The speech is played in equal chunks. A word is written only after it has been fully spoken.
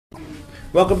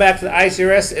Welcome back to the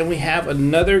ICRS, and we have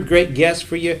another great guest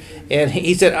for you. And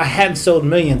he said, I hadn't sold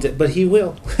millions, but he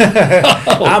will.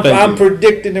 I'm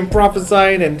predicting and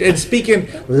prophesying and speaking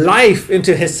life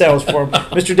into his sales for him.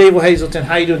 Mr. David Hazelton,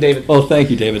 how you doing, David? Oh, thank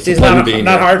you, David. It's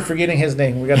not hard forgetting his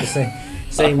name. We got the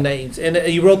same names. And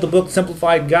you wrote the book,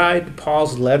 Simplified Guide,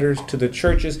 Paul's Letters to the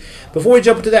Churches. Before we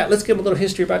jump into that, let's give a little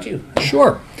history about you.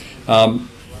 Sure.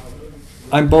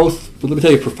 I'm both, let me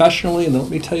tell you professionally, and then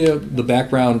let me tell you the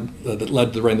background that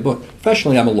led to writing the book.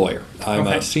 Professionally, I'm a lawyer. I'm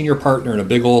a senior partner in a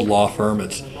big old law firm.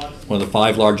 It's one of the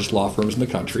 5 largest law firms in the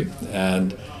country.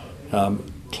 And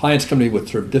clients come to me with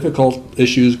sort of difficult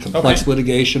issues, complex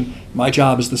litigation. My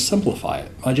job is to simplify it.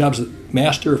 My job is to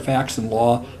master facts and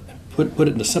law and put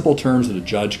it into simple terms that a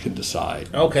judge can decide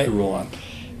to rule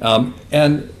on.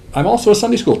 And I'm also a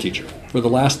Sunday school teacher. For the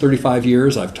last 35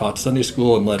 years, I've taught Sunday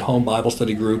school and led home Bible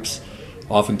study groups,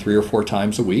 often 3 or 4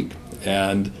 times a week.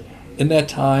 And in that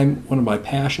time, one of my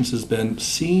passions has been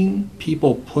seeing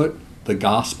people put the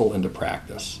gospel into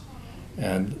practice.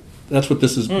 And that's what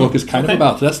this book is kind of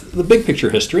about. That's the big picture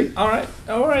history. All right.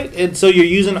 And so you're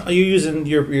using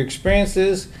your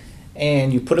experiences,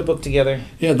 and you put a book together.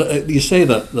 Yeah, you say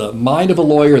the mind of a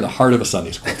lawyer, the heart of a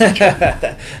Sunday school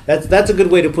teacher. That's a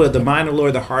good way to put it. The mind of a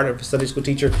lawyer, the heart of a Sunday school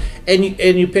teacher. And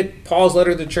you picked Paul's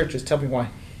letter to the churches. Tell me why.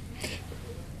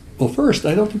 Well, first,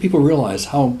 I don't think people realize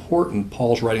how important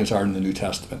Paul's writings are in the New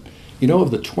Testament. You know, of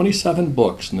the 27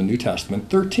 books in the New Testament,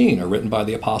 13 are written by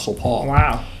the Apostle Paul.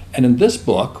 Wow. And in this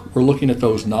book, we're looking at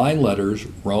those 9 letters: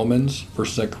 Romans,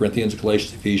 1st and Corinthians,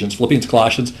 Galatians, Ephesians, Philippians,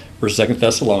 Colossians, 1st and 2nd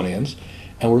Thessalonians.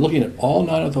 And we're looking at all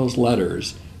 9 of those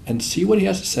letters and see what he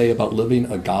has to say about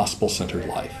living a gospel-centered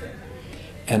life.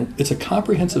 And it's a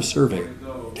comprehensive survey.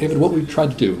 David, what we've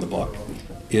tried to do in the book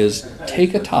is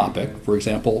take a topic, for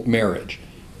example, marriage,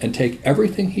 and take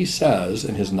everything he says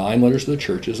in his 9 letters to the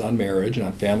churches on marriage and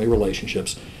on family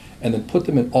relationships, and then put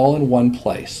them all in one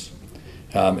place.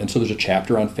 And so there's a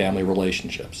chapter on family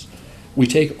relationships. We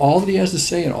take all that he has to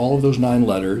say in all of those 9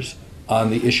 letters on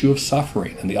the issue of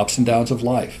suffering and the ups and downs of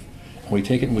life. And we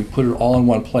take it and we put it all in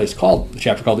one place, the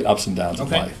chapter called The Ups and Downs of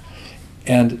Life.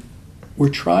 And we're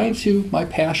trying to, my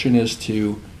passion is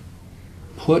to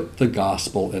put the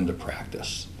gospel into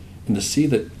practice, and to see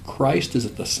that Christ is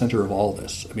at the center of all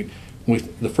this. I mean,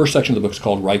 the first section of the book is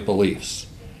called Right Beliefs,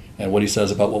 and what he says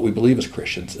about what we believe as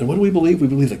Christians. And what do we believe? We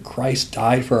believe that Christ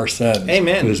died for our sins.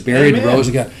 Amen. He was buried and rose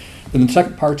again. And the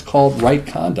second part's called Right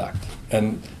Conduct.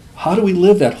 And how do we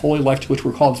live that holy life to which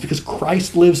we're called? It's because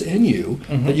Christ lives in you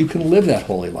that you can live that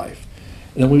holy life.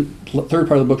 And then the third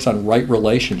part of the book's on right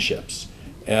relationships.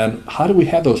 And how do we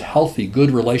have those healthy,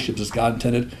 good relationships as God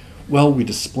intended? Well, we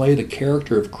display the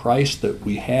character of Christ that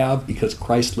we have because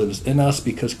Christ lives in us,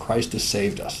 because Christ has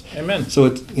saved us. Amen. So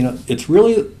it's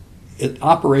really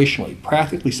operationally,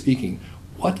 practically speaking,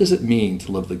 what does it mean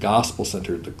to live the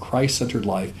gospel-centered, the Christ-centered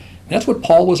life? And that's what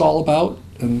Paul was all about,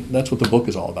 and that's what the book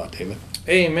is all about, David.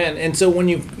 Amen. And so when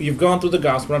you've gone through the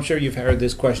gospel, I'm sure you've heard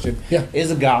this question: is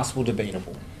the gospel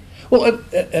debatable? Well,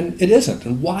 and it isn't.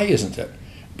 And why isn't it?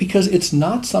 Because it's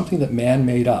not something that man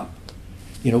made up.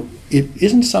 It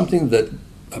isn't something that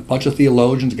a bunch of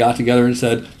theologians got together and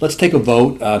said, let's take a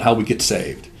vote on how we get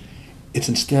saved. It's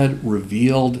instead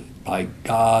revealed by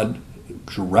God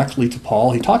directly to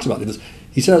Paul. He talks about it.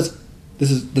 He says,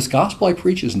 this gospel I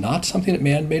preach is not something that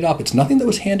man made up. It's nothing that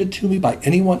was handed to me by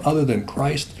anyone other than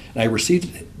Christ, and I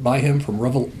received it by him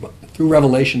through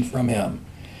revelation from him.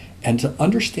 And to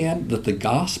understand that the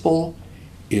gospel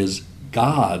is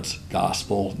God's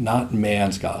gospel, not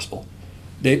man's gospel.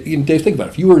 Dave, think about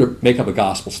it. If you were to make up a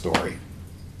gospel story,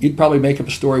 you'd probably make up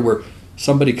a story where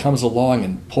somebody comes along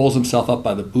and pulls himself up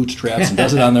by the bootstraps and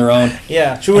does it on their own.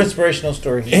 Yeah, true inspirational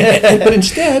story. But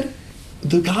instead,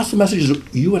 the gospel message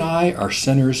is you and I are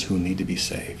sinners who need to be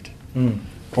saved.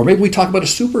 Or maybe we talk about a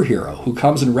superhero who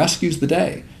comes and rescues the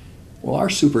day. Well, our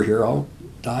superhero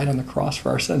died on the cross for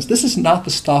our sins. This is not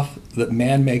the stuff that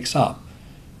man makes up.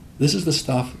 This is the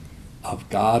stuff of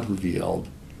God revealed.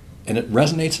 And it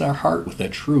resonates in our heart with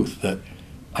that truth that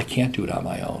I can't do it on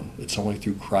my own. It's only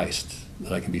through Christ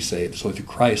that I can be saved. It's only through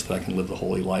Christ that I can live the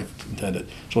holy life intended.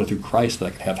 It's only through Christ that I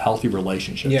can have healthy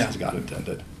relationships as God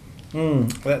intended.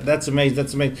 That's amazing.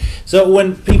 That's amazing. So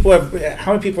when people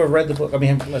how many people have read the book? I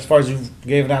mean, as far as you've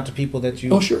given out to people that you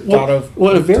thought of?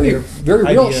 Well, in a very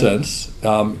real sense,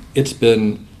 it's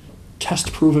been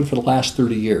test proven for the last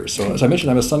 30 years. So as I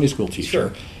mentioned, I'm a Sunday school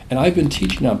teacher, and I've been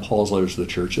teaching on Paul's letters to the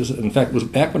churches. In fact, it was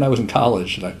back when I was in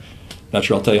college, and I'm not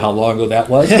sure I'll tell you how long ago that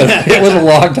was, but it was a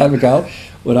long time ago.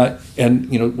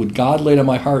 When God laid on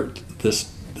my heart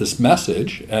this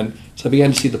message, and so I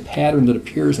began to see the pattern that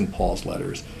appears in Paul's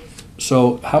letters.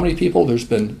 So how many people? There's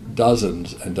been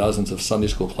dozens and dozens of Sunday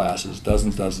school classes,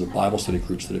 dozens of Bible study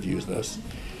groups that have used this.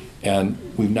 And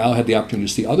we've now had the opportunity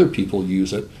to see other people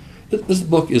use it. This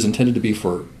book is intended to be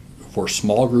for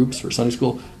small groups, for Sunday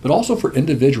school, but also for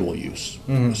individual use.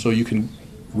 Mm-hmm. So you can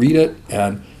read it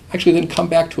and actually then come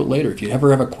back to it later. If you ever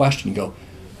have a question, go,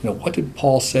 what did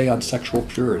Paul say on sexual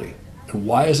purity? And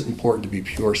why is it important to be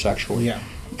pure sexually? Yeah.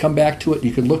 Come back to it.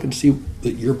 You can look and see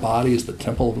that your body is the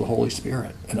temple of the Holy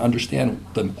Spirit and understand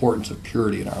the importance of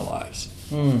purity in our lives.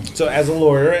 So as a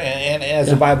lawyer and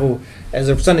as a Bible, as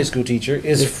a Sunday school teacher,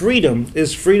 is freedom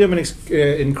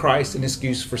in Christ an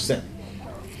excuse for sin?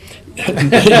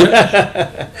 And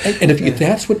if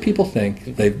that's what people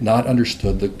think, they've not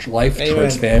understood the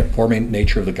life-transforming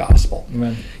nature of the gospel.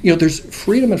 Amen. There's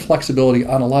freedom and flexibility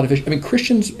on a lot of issues. I mean,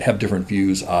 Christians have different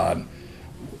views on,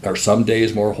 are some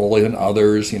days more holy than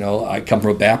others? I come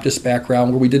from a Baptist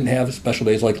background where we didn't have special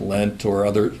days like Lent or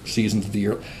other seasons of the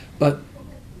year. But,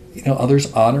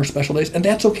 others honor special days, and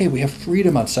that's okay. We have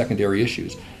freedom on secondary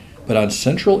issues. But on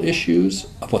central issues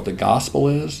of what the gospel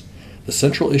is, the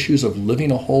central issues of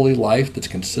living a holy life that's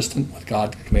consistent with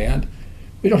God's command,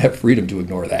 we don't have freedom to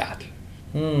ignore that.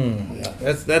 Yeah.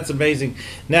 That's amazing.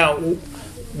 Now,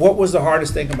 what was the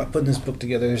hardest thing about putting this book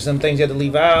together? There's some things you had to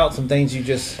leave out, some things you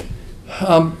just...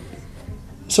 So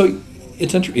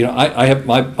it's interesting. I have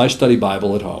my study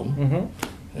Bible at home,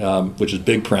 which is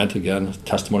big print, again,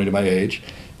 testimony to my age.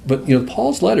 But,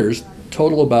 Paul's letters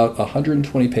total about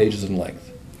 120 pages in length.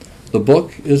 The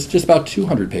book is just about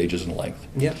 200 pages in length.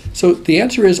 Yeah. So the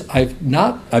answer is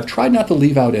I've tried not to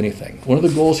leave out anything. One of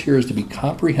the goals here is to be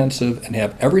comprehensive and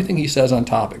have everything he says on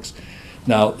topics.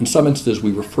 Now, in some instances,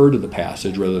 we refer to the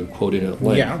passage rather than quoting it at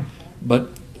length. Yeah. But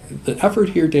the effort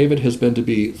here, David, has been to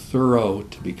be thorough,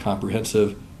 to be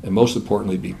comprehensive, and most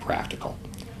importantly, be practical.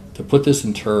 To put this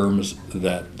in terms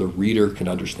that the reader can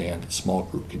understand, a small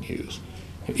group can use.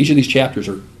 Each of these chapters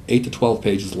are 8 to 12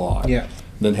 pages long. Yeah.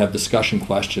 Then have discussion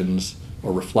questions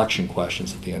or reflection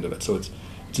questions at the end of it. So it's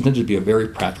intended to be a very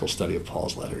practical study of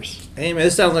Paul's letters. Amen.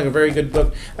 This sounds like a very good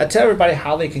book. Tell everybody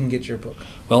how they can get your book.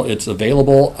 Well, it's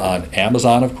available on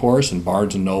Amazon, of course, and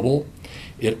Barnes & Noble.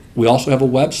 We also have a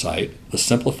website,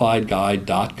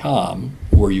 thesimplifiedguide.com,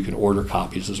 where you can order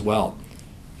copies as well.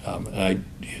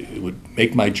 It would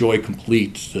make my joy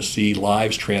complete to see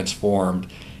lives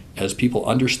transformed as people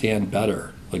understand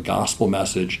better the gospel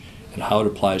message and how it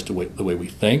applies to the way we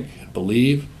think and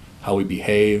believe, how we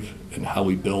behave, and how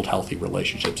we build healthy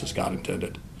relationships as God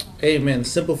intended. Amen.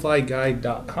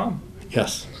 SimplifiedGuide.com.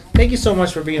 Yes. Thank you so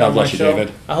much for being on my show.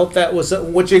 David. I hope that was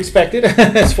what you expected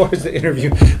as far as the interview.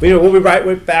 But we'll be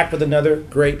right back with another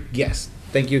great guest.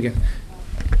 Thank you again.